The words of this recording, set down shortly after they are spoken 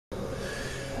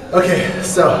Okay,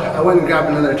 so I went and grabbed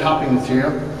another topping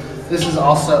material. This is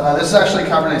also, this is actually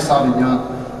Cabernet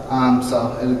Sauvignon,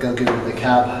 so it'll go good with the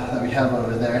cab that we have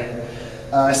over there.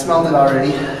 I smelled it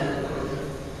already.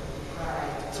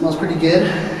 It smells pretty good,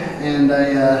 and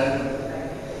I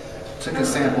took a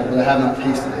sample, but I have not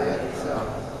tasted it yet. So.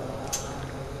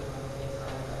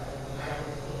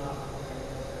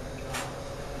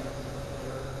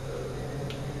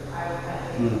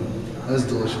 That is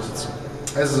delicious.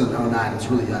 This is an 09, it's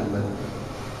really young, but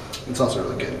it's also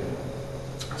really good.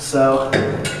 So,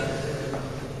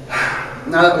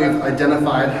 now that we've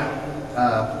identified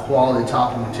quality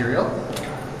topping material,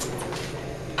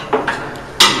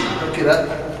 hook it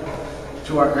up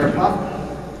to our air pump.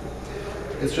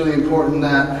 It's really important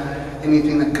that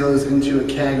anything that goes into a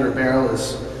keg or a barrel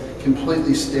is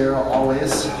completely sterile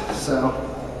always. So,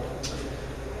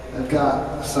 I've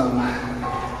got some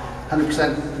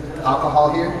 100%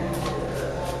 alcohol here.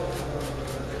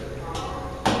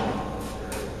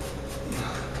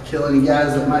 Kill any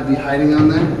guys that might be hiding on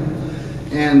there.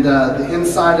 And the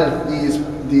inside of these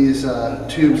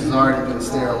tubes has already been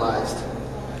sterilized.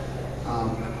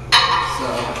 So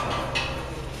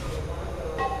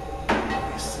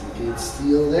good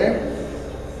steel there.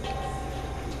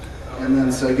 And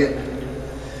then so get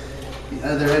the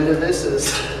other end of this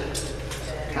is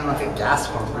kind of like a gas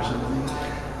pump or something.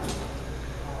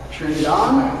 Turn it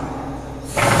on.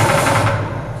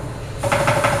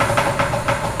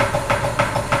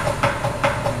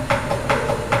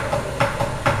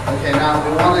 Okay, now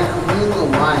we want to clean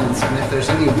the lines, and if there's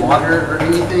any water or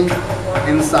anything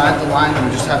inside the line,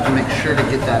 we just have to make sure to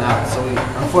get that out. So we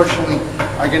unfortunately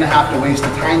are going to have to waste a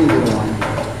tiny bit of line.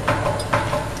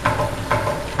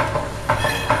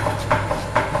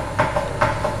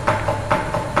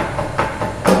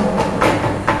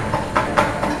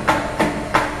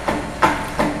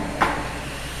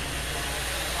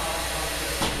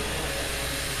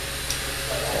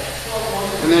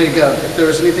 And there you go. If there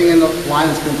was anything in the line,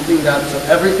 it's been cleaned out. So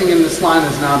everything in this line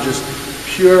is now just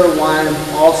pure wine,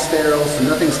 all sterile, so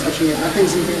nothing's touching it.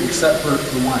 Nothing's in here except for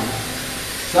the wine.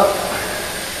 So.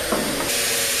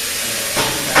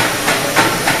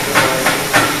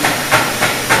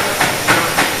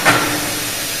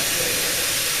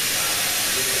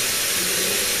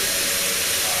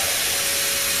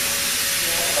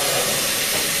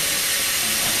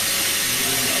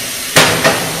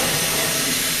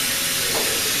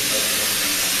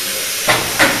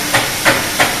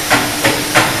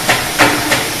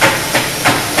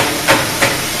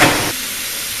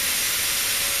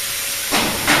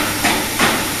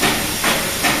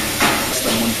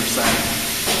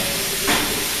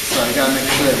 So I gotta make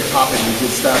sure that you're topping with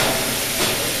good stuff.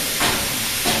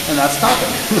 And that's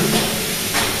topping.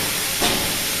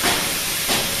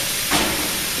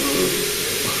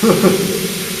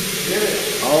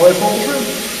 All the way full through.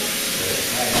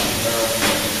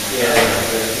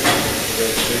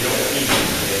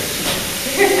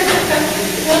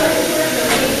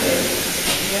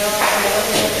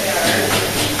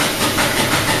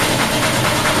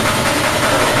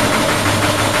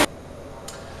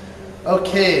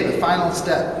 Okay, the final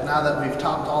step. Now that we've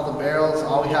topped all the barrels,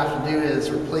 all we have to do is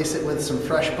replace it with some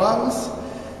fresh bungs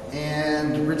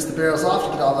and rinse the barrels off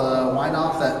to get all the wine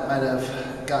off that might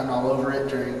have gotten all over it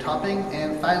during topping.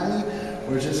 And finally,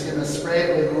 we're just going to spray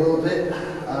it with a little bit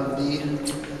of the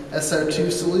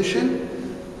SO2 solution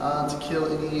to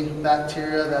kill any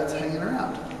bacteria that's hanging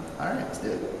around. All right, let's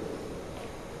do it.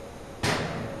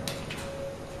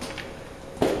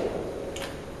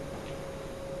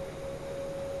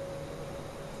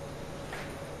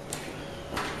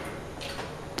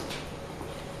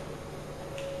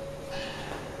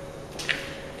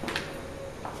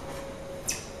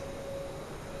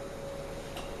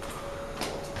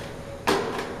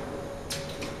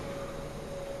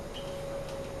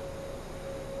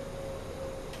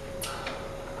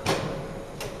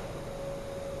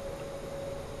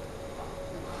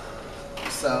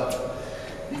 So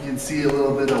you can see a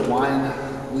little bit of wine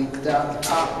leaked out the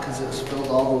top because it was filled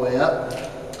all the way up.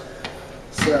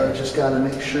 So just got to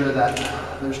make sure that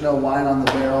there's no wine on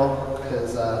the barrel,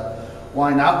 because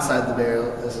wine outside the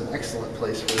barrel is an excellent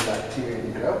place for the bacteria to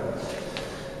grow.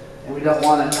 And we don't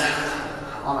want it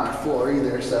on our floor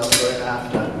either, so we're going to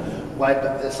have to wipe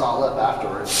this all up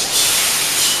afterwards.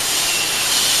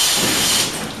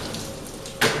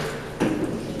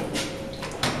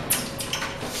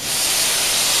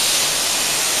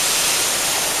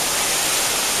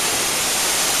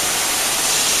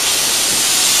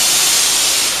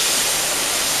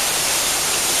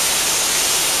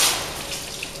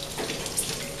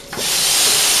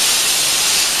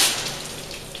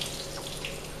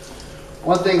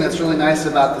 One thing that's really nice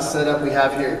about the setup we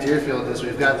have here at Deerfield is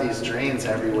we've got these drains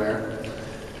everywhere.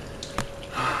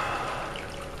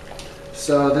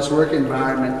 So this work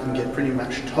environment can get pretty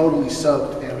much totally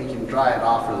soaked and we can dry it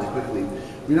off really quickly.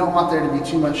 We don't want there to be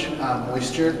too much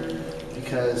moisture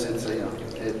because it's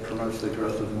it promotes the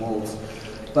growth of molds.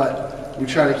 But we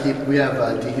try to we have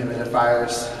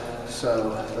dehumidifiers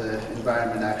so the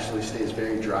environment actually stays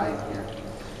very dry in here.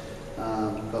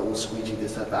 But we'll squeegee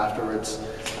this up afterwards.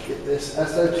 Get this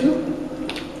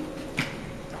SO2.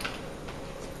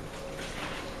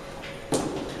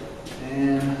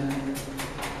 And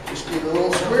just give it a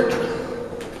little squirt.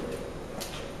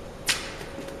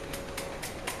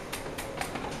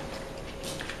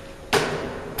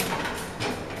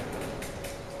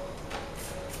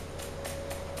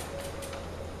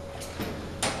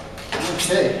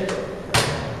 Okay.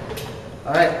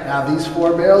 All right, now these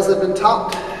 4 barrels have been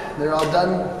topped. They're all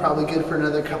done, probably good for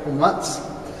another couple months.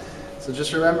 So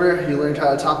just remember, you learned how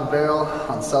to top a barrel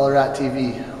on Cellar Rat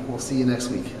TV. We'll see you next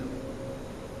week.